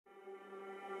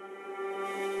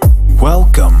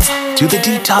Welcome to the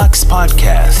Detox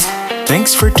Podcast.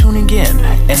 Thanks for tuning in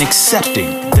and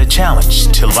accepting the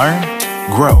challenge to learn,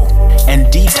 grow, and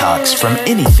detox from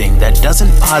anything that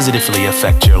doesn't positively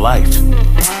affect your life.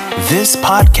 This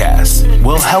podcast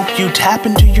will help you tap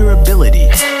into your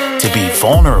ability to be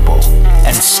vulnerable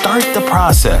and start the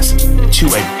process to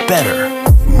a better,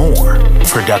 more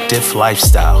productive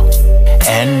lifestyle.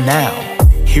 And now,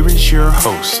 here is your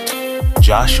host,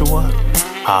 Joshua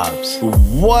Hobbs.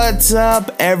 What's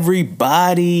up,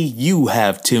 everybody? You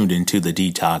have tuned into the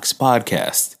Detox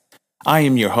Podcast. I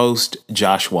am your host,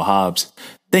 Joshua Hobbs.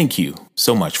 Thank you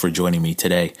so much for joining me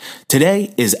today.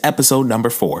 Today is episode number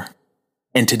 4.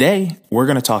 And today we're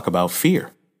going to talk about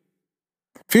fear.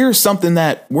 Fear is something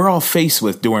that we're all faced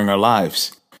with during our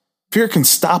lives. Fear can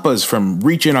stop us from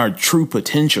reaching our true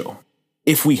potential.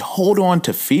 If we hold on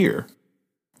to fear,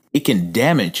 it can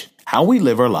damage how we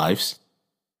live our lives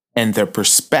and the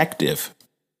perspective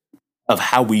of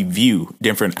how we view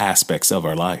different aspects of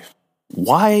our life.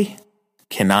 Why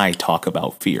can I talk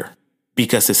about fear?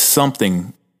 Because it's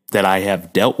something that I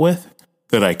have dealt with,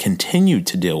 that I continue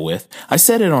to deal with. I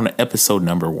said it on episode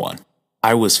number 1.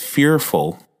 I was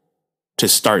fearful to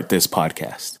start this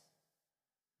podcast.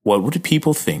 What would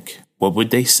people think? What would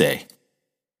they say?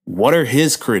 What are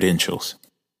his credentials?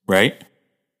 Right?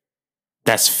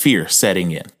 That's fear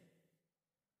setting in.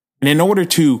 And in order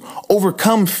to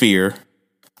overcome fear,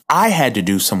 I had to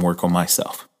do some work on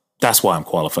myself. That's why I'm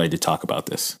qualified to talk about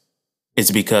this.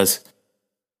 It's because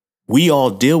we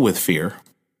all deal with fear.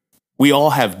 We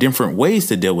all have different ways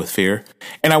to deal with fear.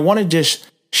 And I want to just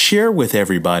share with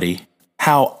everybody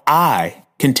how I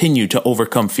continue to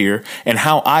overcome fear and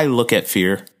how I look at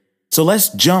fear. So let's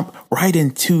jump right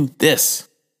into this.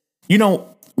 You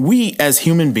know, we as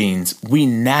human beings, we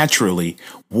naturally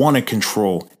want to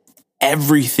control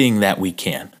everything that we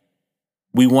can.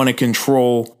 We want to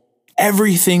control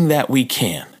everything that we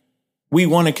can. We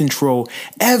want to control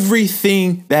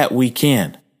everything that we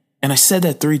can. And I said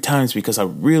that 3 times because I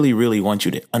really, really want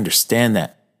you to understand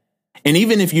that. And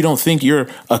even if you don't think you're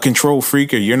a control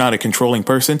freak or you're not a controlling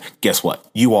person, guess what?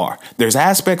 You are. There's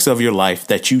aspects of your life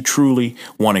that you truly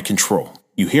want to control.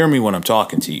 You hear me when I'm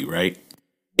talking to you, right?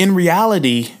 In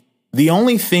reality, the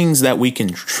only things that we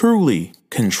can truly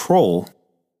control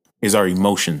is our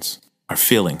emotions, our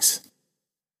feelings,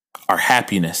 our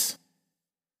happiness,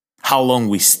 how long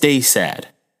we stay sad,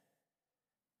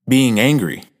 being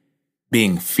angry,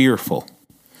 being fearful.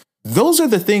 Those are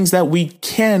the things that we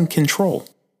can control.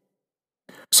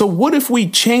 So what if we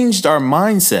changed our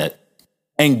mindset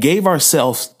and gave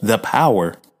ourselves the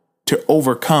power to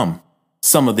overcome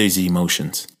some of these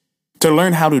emotions, to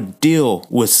learn how to deal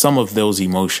with some of those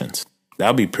emotions?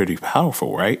 That'd be pretty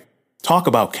powerful, right? Talk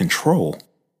about control.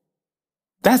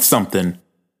 That's something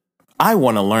I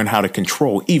want to learn how to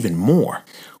control even more.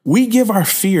 We give our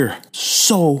fear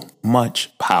so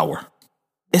much power.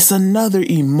 It's another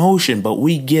emotion, but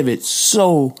we give it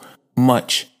so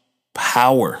much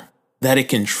power that it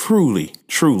can truly,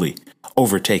 truly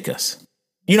overtake us.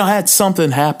 You know, I had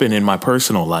something happen in my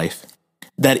personal life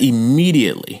that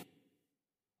immediately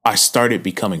I started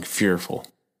becoming fearful.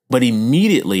 But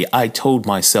immediately I told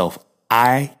myself,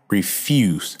 I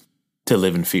refuse to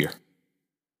live in fear.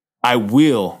 I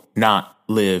will not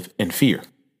live in fear.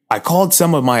 I called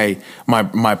some of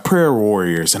my prayer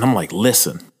warriors and I'm like,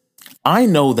 listen, I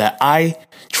know that I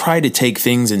try to take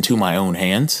things into my own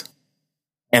hands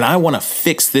and I want to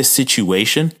fix this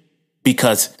situation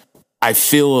because I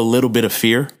feel a little bit of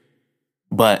fear,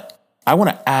 but I want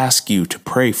to ask you to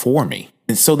pray for me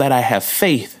and so that I have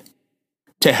faith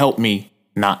to help me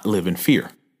not live in fear.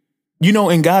 You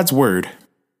know, in God's word,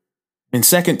 in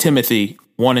 2 Timothy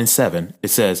 1:7, it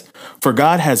says, "For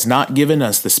God has not given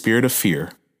us the spirit of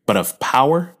fear, but of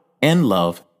power and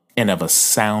love and of a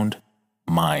sound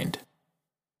mind."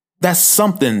 That's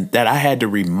something that I had to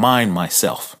remind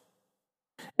myself.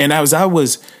 And as I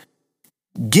was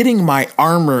getting my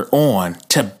armor on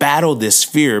to battle this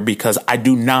fear because I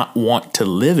do not want to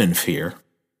live in fear,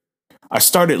 I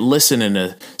started listening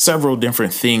to several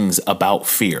different things about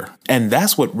fear. And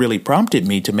that's what really prompted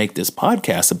me to make this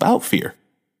podcast about fear.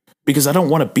 Because I don't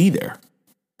want to be there.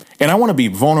 And I want to be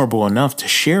vulnerable enough to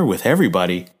share with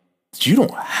everybody that you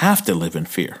don't have to live in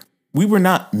fear. We were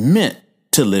not meant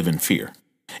to live in fear.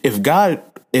 If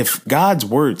God's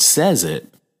word says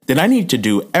it, then I need to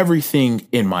do everything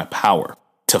in my power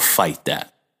to fight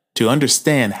that, to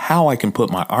understand how I can put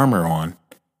my armor on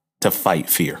to fight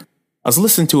fear. I was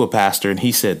listening to a pastor and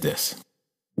he said this: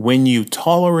 when you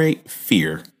tolerate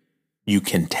fear, you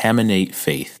contaminate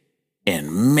faith.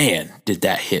 And man, did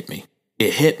that hit me.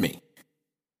 It hit me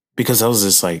because I was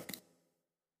just like,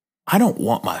 I don't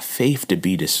want my faith to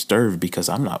be disturbed because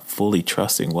I'm not fully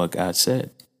trusting what God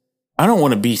said. I don't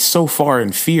want to be so far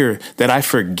in fear that I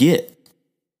forget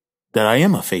that I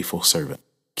am a faithful servant.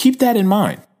 Keep that in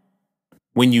mind.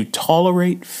 When you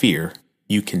tolerate fear,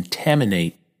 you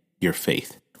contaminate your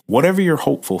faith. Whatever you're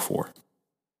hopeful for,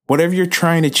 whatever you're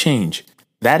trying to change,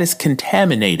 that is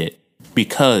contaminated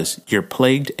because you're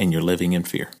plagued and you're living in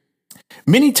fear.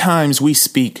 Many times we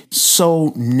speak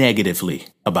so negatively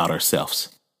about ourselves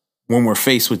when we're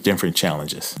faced with different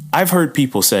challenges. I've heard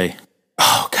people say,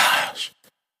 "Oh gosh,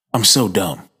 I'm so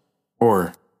dumb,"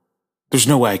 or "There's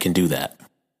no way I can do that."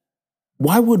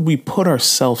 Why would we put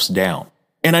ourselves down?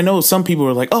 And I know some people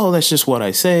are like, "Oh, that's just what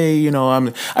I say.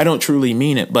 I don't truly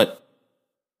mean it." But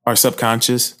our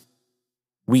subconscious,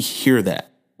 we hear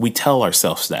that. We tell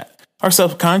ourselves that. Our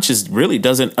subconscious really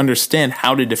doesn't understand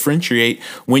how to differentiate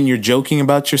when you're joking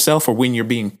about yourself or when you're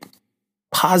being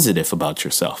positive about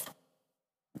yourself.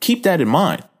 Keep that in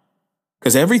mind,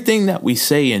 because everything that we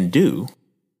say and do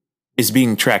is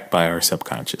being tracked by our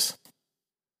subconscious.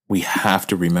 We have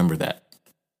to remember that.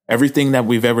 Everything that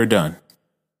we've ever done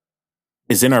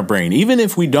is in our brain. Even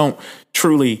if we don't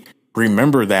truly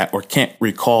remember that or can't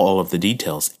recall all of the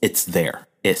details, it's there.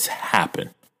 It's happened.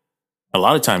 A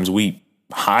lot of times we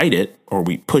hide it or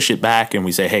we push it back and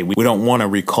we say, "Hey, we don't want to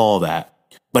recall that."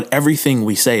 But everything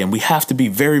we say, and we have to be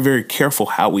very, very careful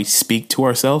how we speak to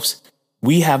ourselves.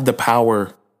 We have the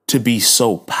power to be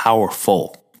so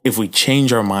powerful if we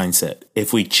change our mindset,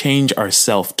 if we change our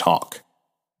self-talk.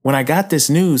 When I got this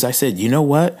news, I said, you know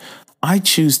what? I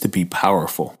choose to be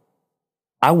powerful.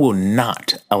 I will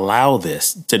not allow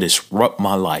this to disrupt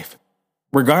my life.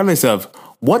 Regardless of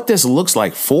what this looks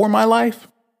like for my life,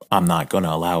 I'm not going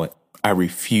to allow it. I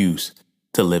refuse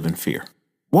to live in fear.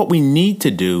 What we need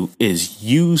to do is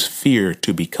use fear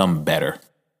to become better,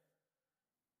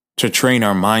 to train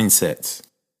our mindsets,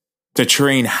 to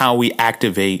train how we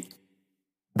activate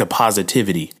the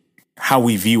positivity, how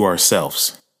we view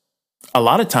ourselves. A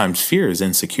lot of times fear is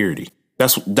insecurity.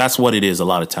 That's what it is a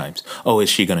lot of times. Oh, is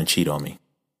she going to cheat on me?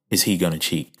 Is he going to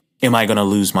cheat? Am I going to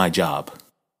lose my job?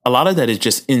 A lot of that is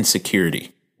just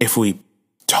insecurity. If we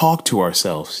talk to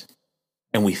ourselves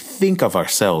and we think of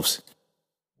ourselves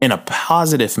in a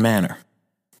positive manner,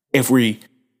 if we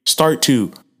start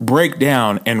to break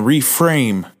down and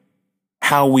reframe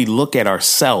how we look at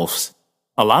ourselves,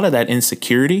 a lot of that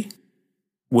insecurity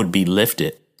would be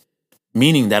lifted,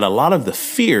 meaning that a lot of the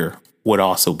fear would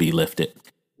also be lifted.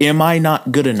 Am I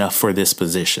not good enough for this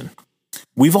position?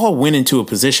 We've all went into a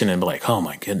position and be like, "Oh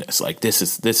my goodness, like this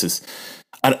is,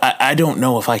 I don't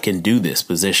know if I can do this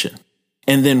position."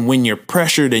 And then when you're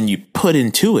pressured and you put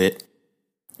into it,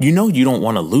 you don't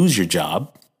want to lose your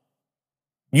job.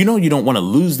 You don't want to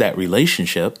lose that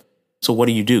relationship. So what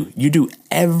do? You do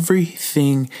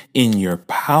everything in your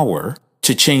power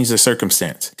to change the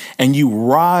circumstance, and you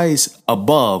rise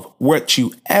above what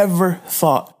you ever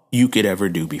thought you could ever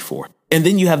do before. And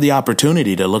then you have the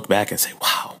opportunity to look back and say,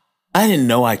 "Wow, I didn't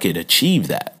know I could achieve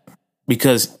that,"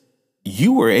 because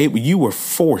you were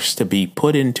forced to be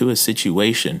put into a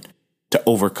situation to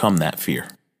overcome that fear.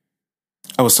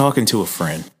 I was talking to a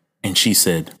friend and she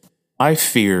said, "I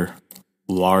fear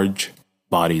large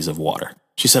bodies of water."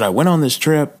 She said, "I went on this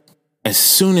trip. As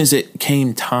soon as it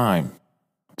came time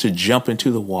to jump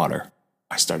into the water,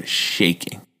 I started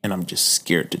shaking and I'm just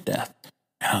scared to death."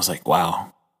 And I was like,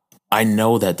 wow, I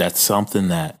know that that's something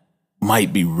that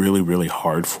might be really, really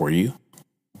hard for you.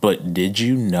 But did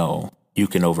you know you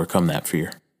can overcome that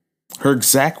fear? Her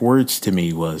exact words to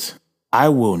me was, "I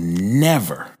will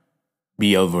never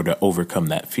be able to overcome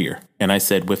that fear." And I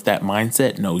said, with that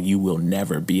mindset, no, you will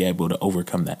never be able to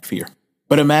overcome that fear.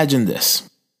 But imagine this.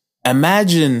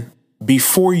 Imagine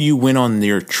before you went on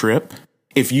your trip,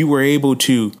 if you were able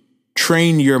to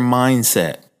train your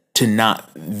mindset to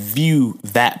not view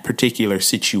that particular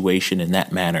situation in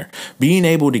that manner, being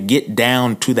able to get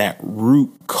down to that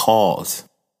root cause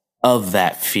of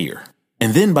that fear.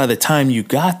 And then by the time you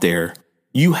got there,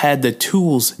 you had the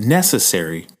tools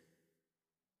necessary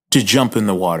to jump in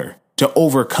the water, to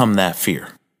overcome that fear.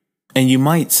 And you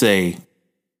might say,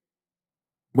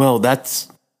 well, that's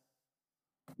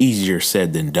easier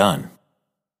said than done.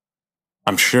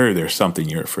 I'm sure there's something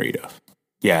you're afraid of.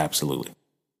 Yeah, absolutely.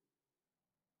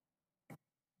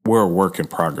 We're a work in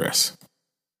progress.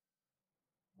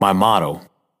 My motto,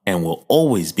 and will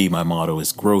always be my motto,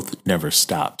 is growth never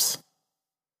stops.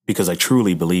 Because I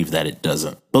truly believe that it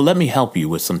doesn't. But let me help you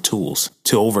with some tools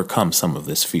to overcome some of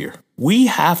this fear. We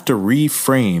have to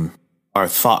reframe our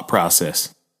thought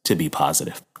process to be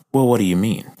positive. Well, what do you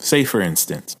mean? Say, for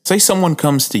instance, say someone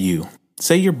comes to you,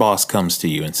 say your boss comes to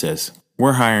you and says,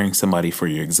 we're hiring somebody for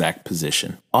your exact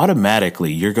position.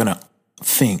 Automatically, you're going to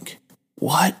think,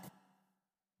 what?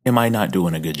 Am I not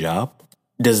doing a good job?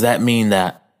 Does that mean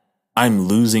that I'm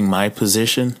losing my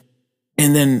position?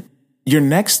 And then your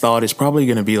next thought is probably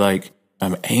going to be like,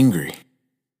 I'm angry.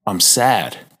 I'm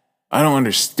sad. I don't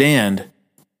understand.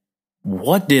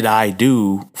 What did I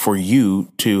do for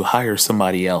you to hire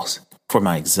somebody else for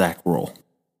my exact role?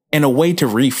 And a way to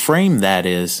reframe that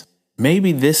is,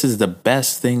 maybe this is the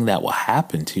best thing that will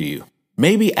happen to you.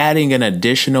 Maybe adding an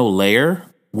additional layer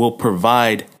will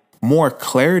provide more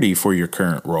clarity for your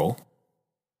current role.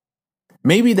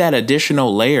 Maybe that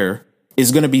additional layer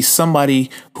is going to be somebody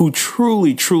who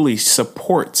truly, truly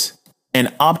supports and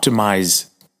optimizes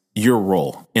your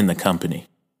role in the company,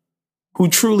 who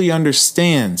truly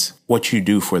understands what you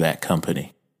do for that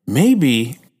company.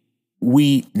 Maybe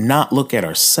we not look at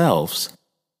ourselves,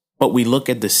 but we look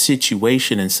at the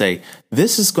situation and say,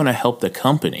 this is going to help the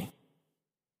company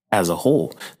as a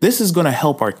whole. This is going to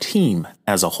help our team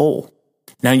as a whole.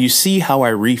 Now, you see how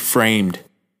I reframed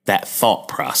that thought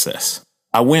process.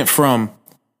 I went from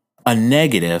a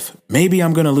negative, maybe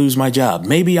I'm going to lose my job.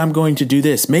 Maybe I'm going to do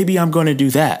this. Maybe I'm going to do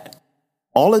that.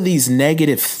 All of these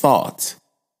negative thoughts.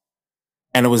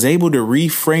 And I was able to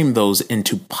reframe those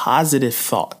into positive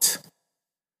thoughts.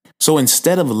 So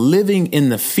instead of living in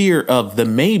the fear of the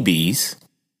maybes,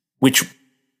 which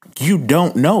you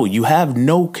don't know, you have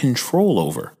no control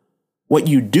over. What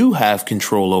you do have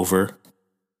control over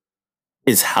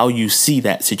is how you see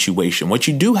that situation. What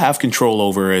you do have control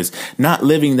over is not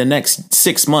living the next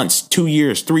 6 months, 2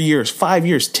 years, 3 years, 5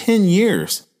 years, 10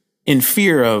 years in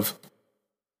fear of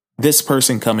this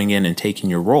person coming in and taking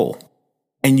your role.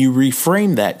 And you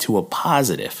reframe that to a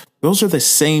positive. Those are the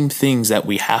same things that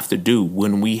we have to do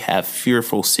when we have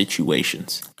fearful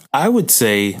situations. I would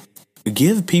say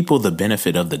give people the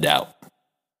benefit of the doubt.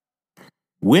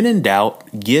 When in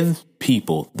doubt, give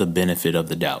people the benefit of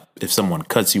the doubt. If someone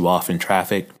cuts you off in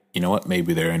traffic, you know what?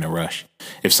 Maybe they're in a rush.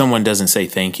 If someone doesn't say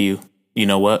thank you, you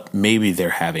know what? Maybe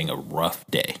they're having a rough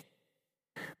day.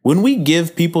 When we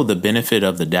give people the benefit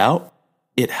of the doubt,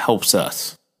 it helps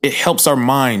us. It helps our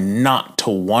mind not to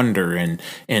wonder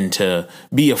and to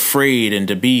be afraid and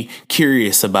to be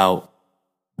curious about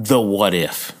the what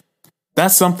if.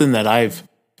 That's something that I've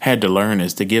had to learn,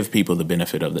 is to give people the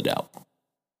benefit of the doubt.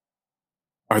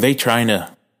 Are they trying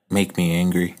to make me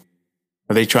angry?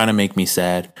 Are they trying to make me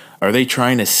sad? Are they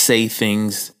trying to say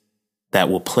things that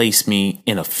will place me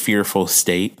in a fearful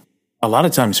state? A lot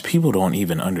of times people don't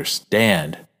even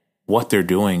understand what they're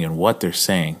doing and what they're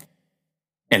saying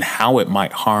and how it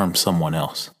might harm someone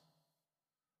else.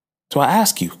 So I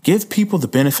ask you, give people the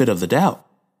benefit of the doubt.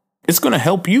 It's going to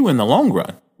help you in the long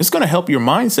run. It's going to help your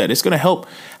mindset. It's going to help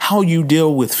how you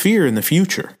deal with fear in the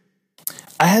future.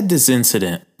 I had this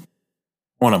incident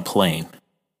on a plane,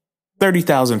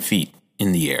 30,000 feet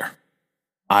in the air.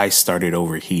 I started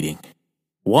overheating.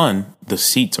 One, the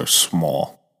seats are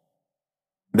small.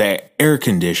 The air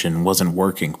condition wasn't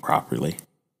working properly.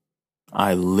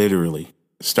 I literally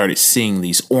started seeing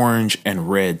these orange and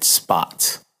red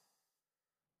spots.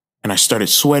 And I started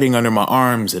sweating under my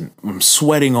arms and I'm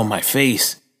sweating on my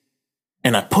face.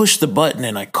 And I push the button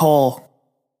and I call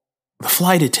the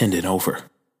flight attendant over.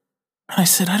 And I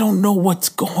said, I don't know what's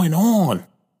going on.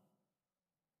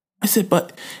 I said,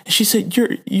 but she said,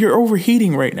 you're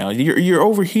overheating right now. You're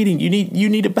overheating. You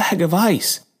need a bag of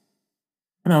ice.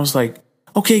 And I was like,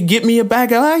 okay, get me a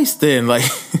bag of ice then.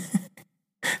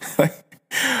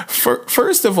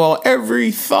 First of all,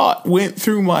 every thought went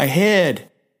through my head.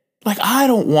 Like, I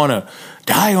don't want to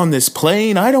die on this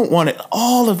plane. I don't want it.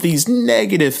 All of these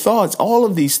negative thoughts, all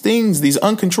of these things, these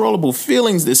uncontrollable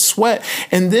feelings, this sweat,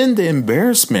 and then the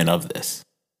embarrassment of this.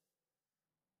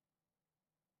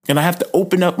 And I have to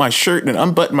open up my shirt and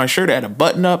unbutton my shirt. I had a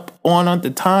button up on at the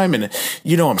time. And,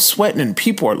 I'm sweating and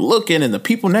people are looking and the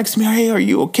people next to me, hey, are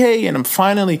you okay? And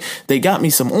they got me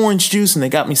some orange juice and they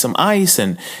got me some ice.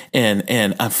 And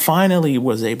I finally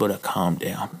was able to calm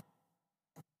down.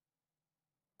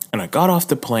 And I got off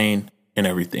the plane and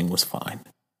everything was fine.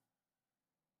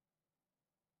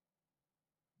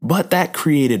 But that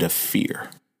created a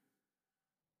fear.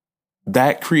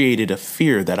 That created a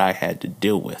fear that I had to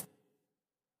deal with.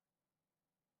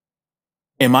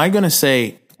 Am I going to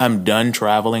say I'm done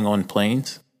traveling on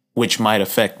planes, which might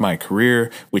affect my career,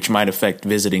 which might affect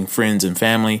visiting friends and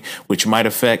family, which might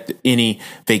affect any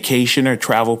vacation or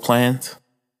travel plans?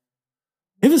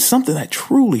 It was something that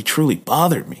truly, truly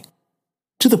bothered me,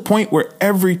 to the point where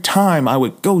every time I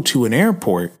would go to an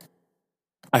airport,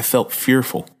 I felt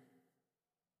fearful.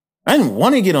 I didn't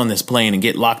want to get on this plane and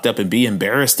get locked up and be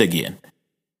embarrassed again.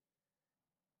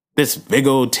 this big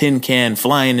old tin can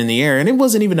flying in the air. And it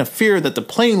wasn't even a fear that the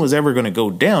plane was ever going to go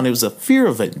down. It was a fear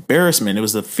of embarrassment. It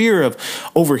was the fear of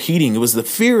overheating. It was the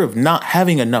fear of not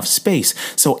having enough space.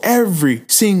 So every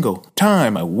single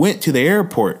time I went to the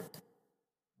airport,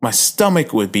 my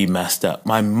stomach would be messed up.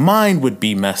 My mind would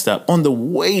be messed up on the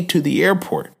way to the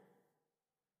airport.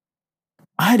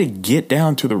 I had to get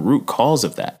down to the root cause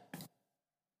of that.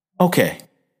 Okay,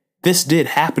 this did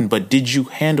happen, but did you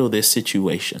handle this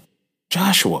situation?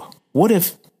 Joshua, what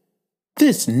if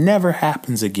this never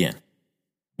happens again?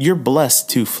 You're blessed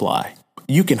to fly.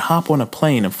 You can hop on a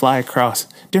plane and fly across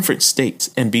different states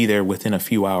and be there within a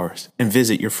few hours and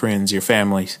visit your friends, your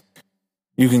families.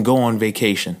 You can go on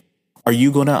vacation. Are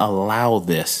you going to allow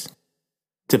this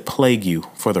to plague you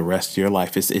for the rest of your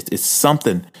life? It's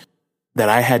something that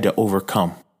I had to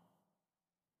overcome.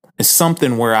 It's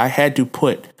something where I had to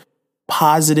put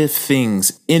positive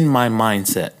things in my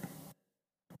mindset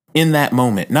in that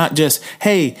moment. Not just,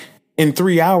 hey, in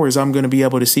 3 hours, I'm going to be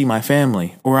able to see my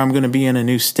family or I'm going to be in a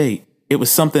new state. It was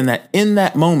something that in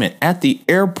that moment at the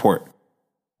airport,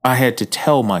 I had to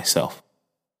tell myself,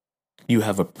 you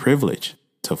have a privilege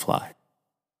to fly.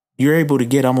 You're able to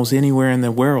get almost anywhere in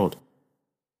the world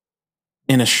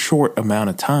in a short amount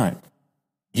of time.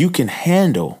 You can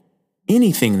handle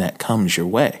anything that comes your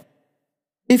way.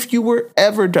 If you were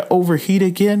ever to overheat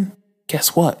again,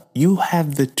 guess what? You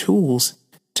have the tools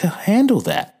to handle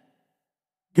that.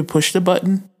 You push the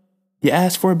button, you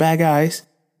ask for a bag of ice,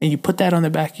 and you put that on the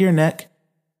back of your neck,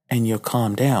 and you'll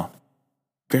calm down.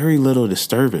 Very little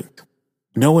disturbance.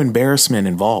 No embarrassment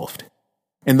involved.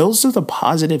 And those are the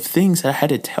positive things that I had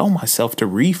to tell myself to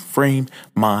reframe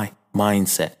my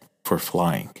mindset for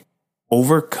flying.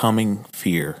 Overcoming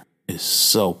fear is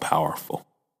so powerful.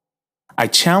 I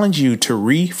challenge you to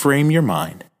reframe your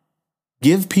mind.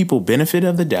 Give people benefit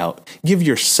of the doubt. Give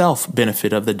yourself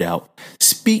benefit of the doubt.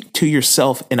 Speak to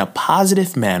yourself in a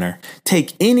positive manner.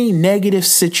 Take any negative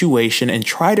situation and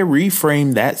try to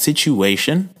reframe that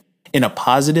situation in a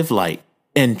positive light.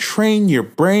 And train your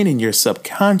brain and your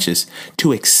subconscious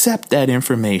to accept that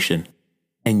information.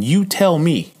 And you tell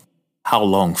me how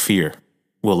long fear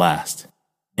will last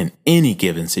in any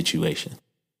given situation.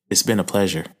 It's been a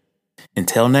pleasure.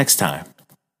 Until next time,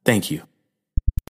 thank you